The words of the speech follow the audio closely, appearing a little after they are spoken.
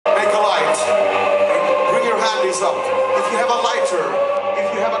raise up. If you have a lighter,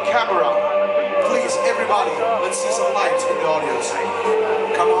 if you have a camera, please, everybody, let's see some light in the audience.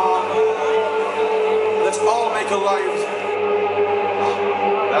 Come on. Let's all make a light.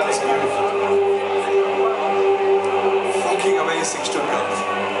 That is beautiful. Fucking amazing, Stuttgart.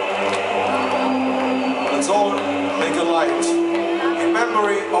 Let's all make a light in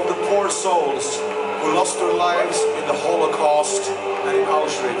memory of the poor souls who lost their lives in the Holocaust and in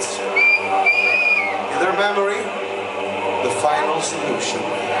Auschwitz. In their memory, the final solution.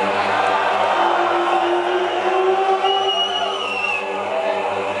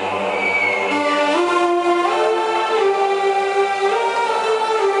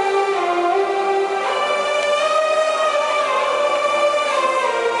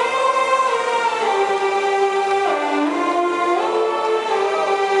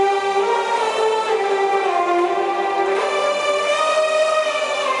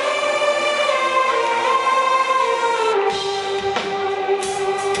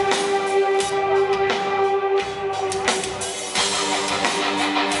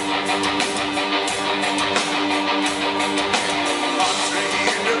 Country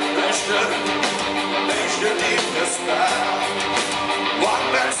in the western